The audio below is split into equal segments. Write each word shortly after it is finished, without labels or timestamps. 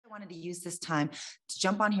wanted to use this time to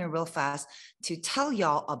jump on here real fast to tell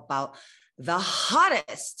y'all about the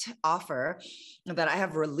hottest offer that I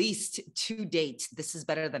have released to date. This is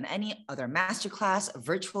better than any other masterclass,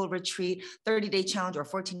 virtual retreat, 30-day challenge, or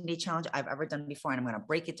 14-day challenge I've ever done before. And I'm going to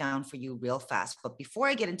break it down for you real fast. But before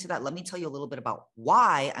I get into that, let me tell you a little bit about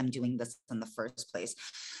why I'm doing this in the first place.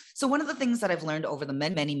 So one of the things that I've learned over the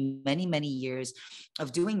many years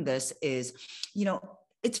of doing this is,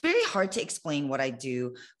 it's very hard to explain what I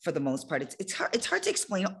do for the most part. It's hard to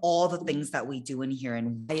explain all the things that we do in here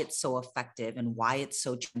and why it's so effective and why it's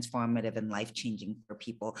so transformative and life-changing for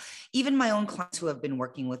people. Even my own clients who have been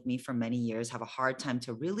working with me for many years have a hard time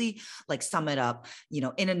to really sum it up,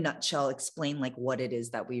 in a nutshell, explain what it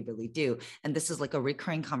is that we really do. And this is a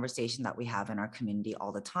recurring conversation that we have in our community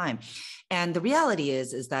all the time. And the reality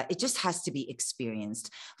is that it just has to be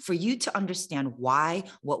experienced for you to understand why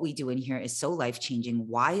what we do in here is so life-changing,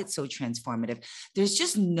 why it's so transformative. There's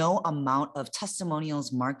just no amount of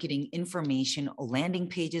testimonials, marketing, information, landing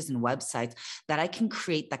pages, and websites that I can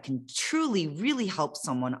create that can truly, really help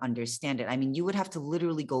someone understand it. I mean, you would have to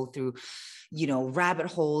literally go through, rabbit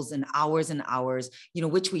holes and hours,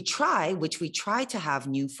 which we try to have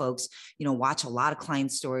new folks, watch a lot of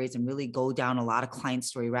client stories and really go down a lot of client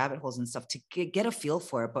story rabbit holes and stuff to get a feel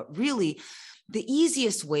for it. But really, the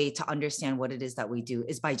easiest way to understand what it is that we do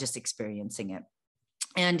is by just experiencing it.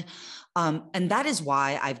 And that is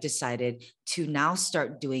why I've decided to now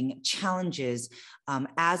start doing challenges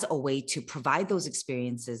as a way to provide those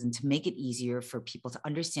experiences and to make it easier for people to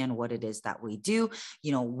understand what it is that we do,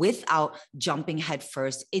 without jumping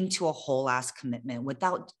headfirst into a whole ass commitment,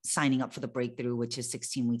 without signing up for the breakthrough, which is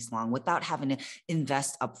 16 weeks long, without having to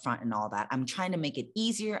invest upfront and all that. I'm trying to make it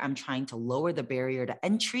easier. I'm trying to lower the barrier to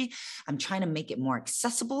entry. I'm trying to make it more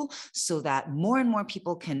accessible so that more and more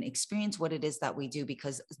people can experience what it is that we do,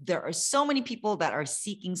 because there are so many people that are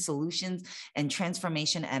seeking solutions and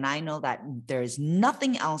transformation. And I know that there's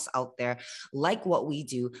nothing else out there like what we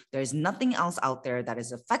do. There's nothing else out there that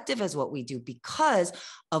is effective as what we do because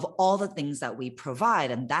of all the things that we provide.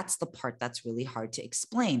 And that's the part that's really hard to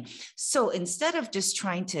explain. So instead of just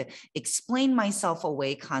trying to explain myself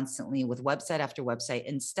away constantly with website after website,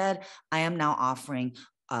 instead, I am now offering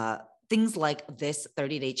things like this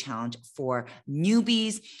 30-day challenge for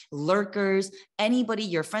newbies, lurkers, anybody,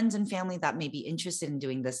 your friends and family that may be interested in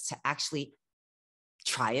doing this, to actually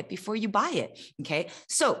try it before you buy it. Okay.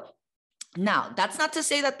 So now, that's not to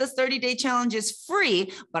say that this 30-day challenge is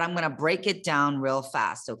free, but I'm going to break it down real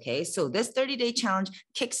fast. Okay. So this 30-day challenge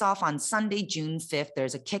kicks off on Sunday, June 5th.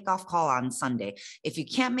 There's a kickoff call on Sunday. If you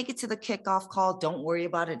can't make it to the kickoff call, don't worry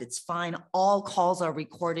about it. It's fine. All calls are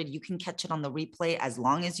recorded. You can catch it on the replay. As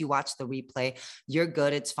long as you watch the replay, you're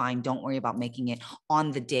good. It's fine. Don't worry about making it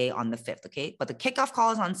on the day on the 5th. Okay. But the kickoff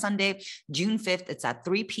call is on Sunday, June 5th. It's at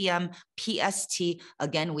 3 p.m. PST.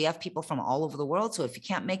 Again, we have people from all over the world. So if you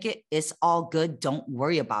can't make it, it's all good. Don't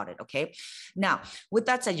worry about it. Okay. Now, with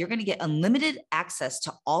that said, you're going to get unlimited access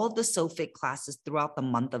to all of the SoFit classes throughout the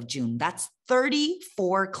month of June. That's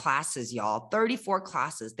 34 classes, y'all. 34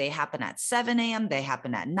 classes. They happen at 7 a.m. They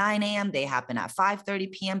happen at 9 a.m. They happen at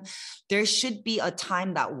 5:30 p.m. There should be a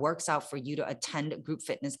time that works out for you to attend group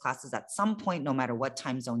fitness classes at some point, no matter what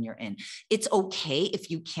time zone you're in. It's okay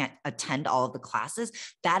if you can't attend all of the classes.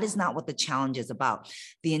 That is not what the challenge is about.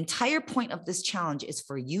 The entire point of this challenge is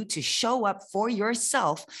for you to show up for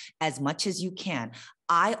yourself as much as you can.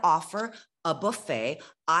 I offer a buffet.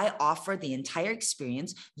 I offer the entire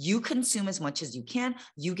experience. You consume as much as you can.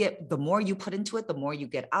 You get, the more you put into it, the more you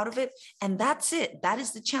get out of it. And that's it. That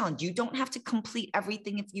is the challenge. You don't have to complete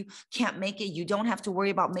everything if you can't make it. You don't have to worry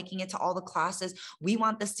about making it to all the classes. We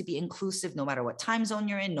want this to be inclusive, no matter what time zone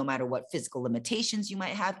you're in, no matter what physical limitations you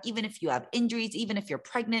might have, even if you have injuries, even if you're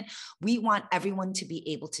pregnant. We want everyone to be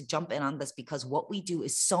able to jump in on this, because what we do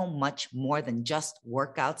is so much more than just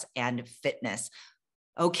workouts and fitness.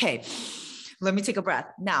 Okay, let me take a breath.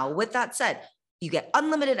 Now, with that said, you get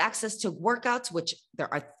unlimited access to workouts, which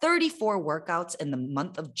there are 34 workouts in the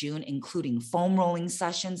month of June, including foam rolling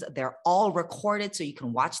sessions. They're all recorded, so you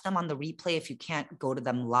can watch them on the replay if you can't go to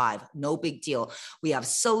them live. No big deal. We have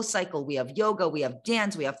SoCycle, we have yoga, we have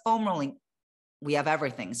dance, we have foam rolling. We have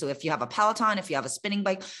everything. So if you have a Peloton, if you have a spinning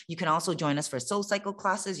bike, you can also join us for SoCycle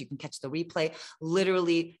classes. You can catch the replay.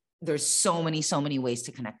 Literally, there's so many ways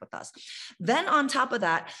to connect with us. Then on top of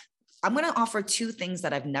that, I'm going to offer two things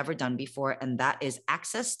that I've never done before, and that is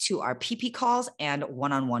access to our PP calls and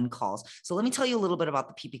one-on-one calls. So let me tell you a little bit about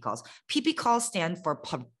the PP calls. PP calls stand for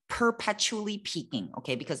perpetually peaking,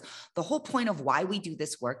 okay? Because the whole point of why we do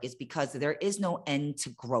this work is because there is no end to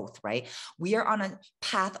growth, right? We are on a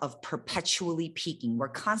path of perpetually peaking. We're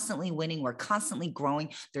constantly winning. We're constantly growing.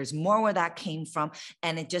 There's more where that came from,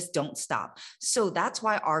 and it just don't stop. So that's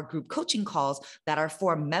why our group coaching calls that are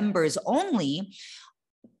for members only,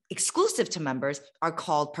 exclusive to members, are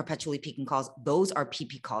called perpetually peaking calls. Those are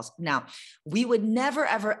PP calls. Now, we would never,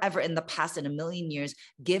 ever, ever in the past, in a million years,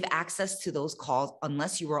 give access to those calls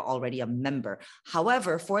unless you were already a member.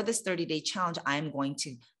 However, for this 30-day challenge, I'm going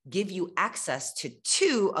to give you access to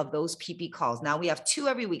 2 of those PP calls. Now we have 2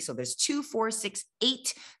 every week. So there's 2, 4, 6,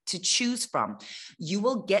 8 to choose from. You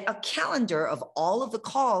will get a calendar of all of the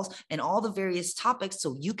calls and all the various topics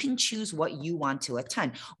so you can choose what you want to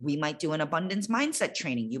attend. We might do an abundance mindset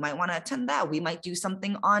training. You might want to attend that. We might do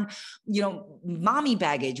something on, mommy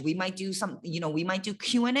baggage. We might do some, we might do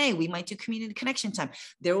Q&A. We might do community connection time.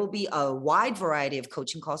 There will be a wide variety of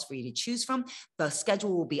coaching calls for you to choose from. The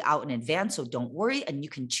schedule will be out in advance, so don't worry, and you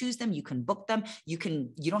can choose them. You can book them. You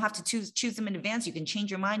don't have to choose them in advance. You can change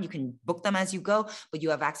your mind. You can book them as you go, but you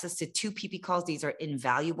have access to 2 PP calls. These are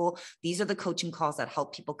invaluable. These are the coaching calls that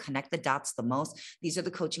help people connect the dots the most. These are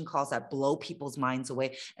the coaching calls that blow people's minds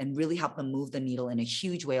away and really help them move the needle in a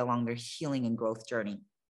huge way along their healing and growth journey.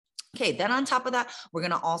 Okay, then on top of that, we're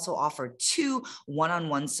going to also offer 2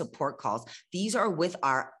 one-on-one support calls. These are with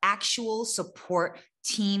our actual support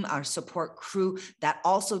team, our support crew that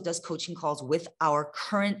also does coaching calls with our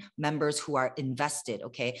current members who are invested.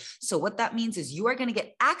 Okay. So what that means is you are going to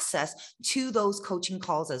get access to those coaching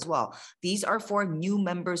calls as well. These are for new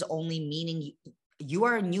members only, meaning you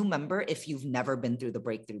are a new member if you've never been through the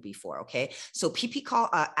breakthrough before. Okay. So PP call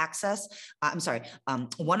access,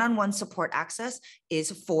 one-on-one support access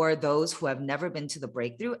is for those who have never been to the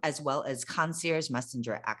breakthrough, as well as concierge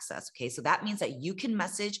messenger access. Okay. So that means that you can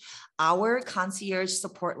message our concierge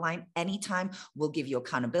support line anytime. We'll give you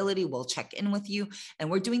accountability. We'll check in with you.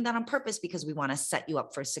 And we're doing that on purpose because we want to set you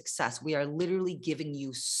up for success. We are literally giving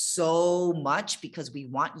you so much because we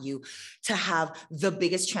want you to have the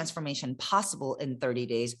biggest transformation possible in 30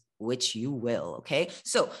 days, which you will. Okay.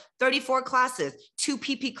 So 34 classes, 2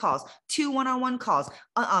 PP calls, 2 one-on-one calls,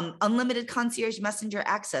 unlimited concierge messenger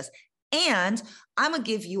access. And I'm going to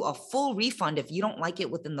give you a full refund if you don't like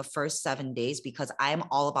it within the first 7 days, because I am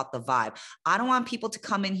all about the vibe. I don't want people to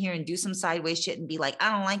come in here and do some sideways shit and be like,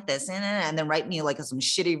 I don't like this, and then write me like some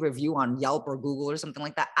shitty review on Yelp or Google or something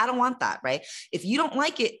like that. I don't want that, right? If you don't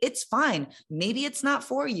like it, it's fine. Maybe it's not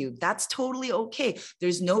for you. That's totally okay.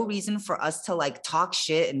 There's no reason for us to like talk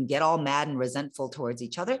shit and get all mad and resentful towards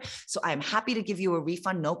each other. So I'm happy to give you a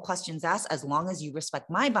refund, no questions asked, as long as you respect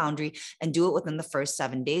my boundary and do it within the first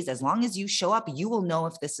 7 days. As long as you show up, you will know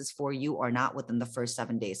if this is for you or not within the first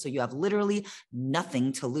 7 days. So you have literally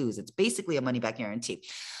nothing to lose. It's basically a money back guarantee.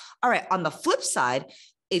 All right. On the flip side,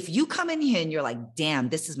 if you come in here and you're like, damn,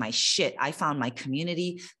 this is my shit. I found my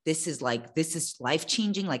community. This is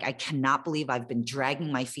life-changing. Like, I cannot believe I've been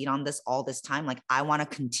dragging my feet on this all this time. Like, I want to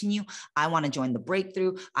continue. I want to join the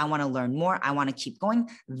breakthrough. I want to learn more. I want to keep going.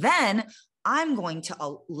 Then I'm going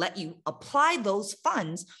to let you apply those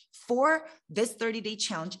funds for this 30-day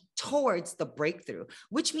challenge towards the breakthrough,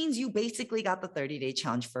 which means you basically got the 30-day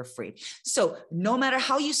challenge for free. So no matter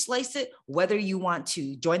how you slice it, whether you want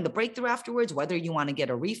to join the breakthrough afterwards, whether you want to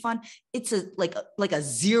get a refund, it's like a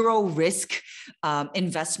zero risk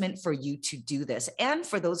investment for you to do this. And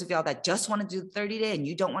for those of y'all that just want to do the 30-day and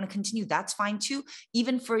you don't want to continue, that's fine too.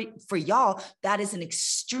 Even for y'all, that is an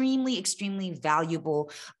extremely, extremely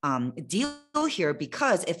valuable deal here,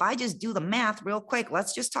 because if I just do the math real quick,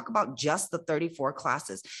 let's just talk about just the 34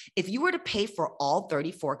 classes. If you were to pay for all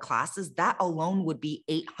 34 classes, that alone would be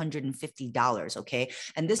 $850, okay?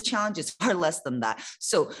 And this challenge is far less than that.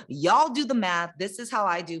 So y'all do the math. This is how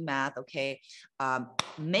I do math, okay?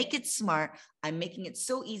 Make it smart. I'm making it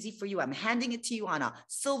so easy for you. I'm handing it to you on a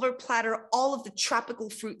silver platter, all of the tropical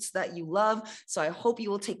fruits that you love. So I hope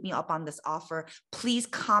you will take me up on this offer. Please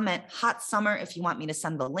comment hot summer if you want me to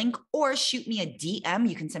send the link, or shoot me a DM.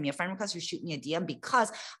 You can send me a friend request or shoot me a DM,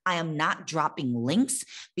 because I am not dropping links,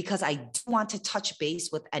 because I do want to touch base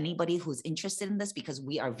with anybody who's interested in this, because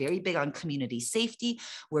we are very big on community safety.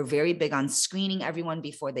 We're very big on screening everyone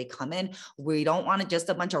before they come in. We don't want just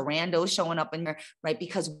a bunch of randos showing up in there, right?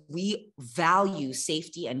 Because we value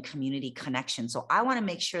safety and community connection. So I want to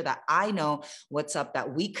make sure that I know what's up,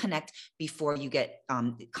 that we connect before you get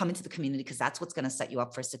come into the community, because that's what's going to set you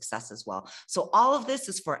up for success as well. So all of this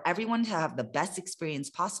is for everyone to have the best experience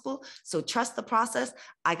possible. So trust the process.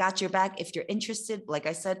 I got your back. If you're interested, like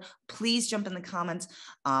I said, please jump in the comments,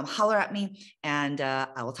 holler at me, and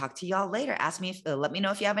I will talk to y'all later. Ask me, let me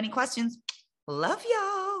know if you have any questions. Love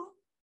y'all.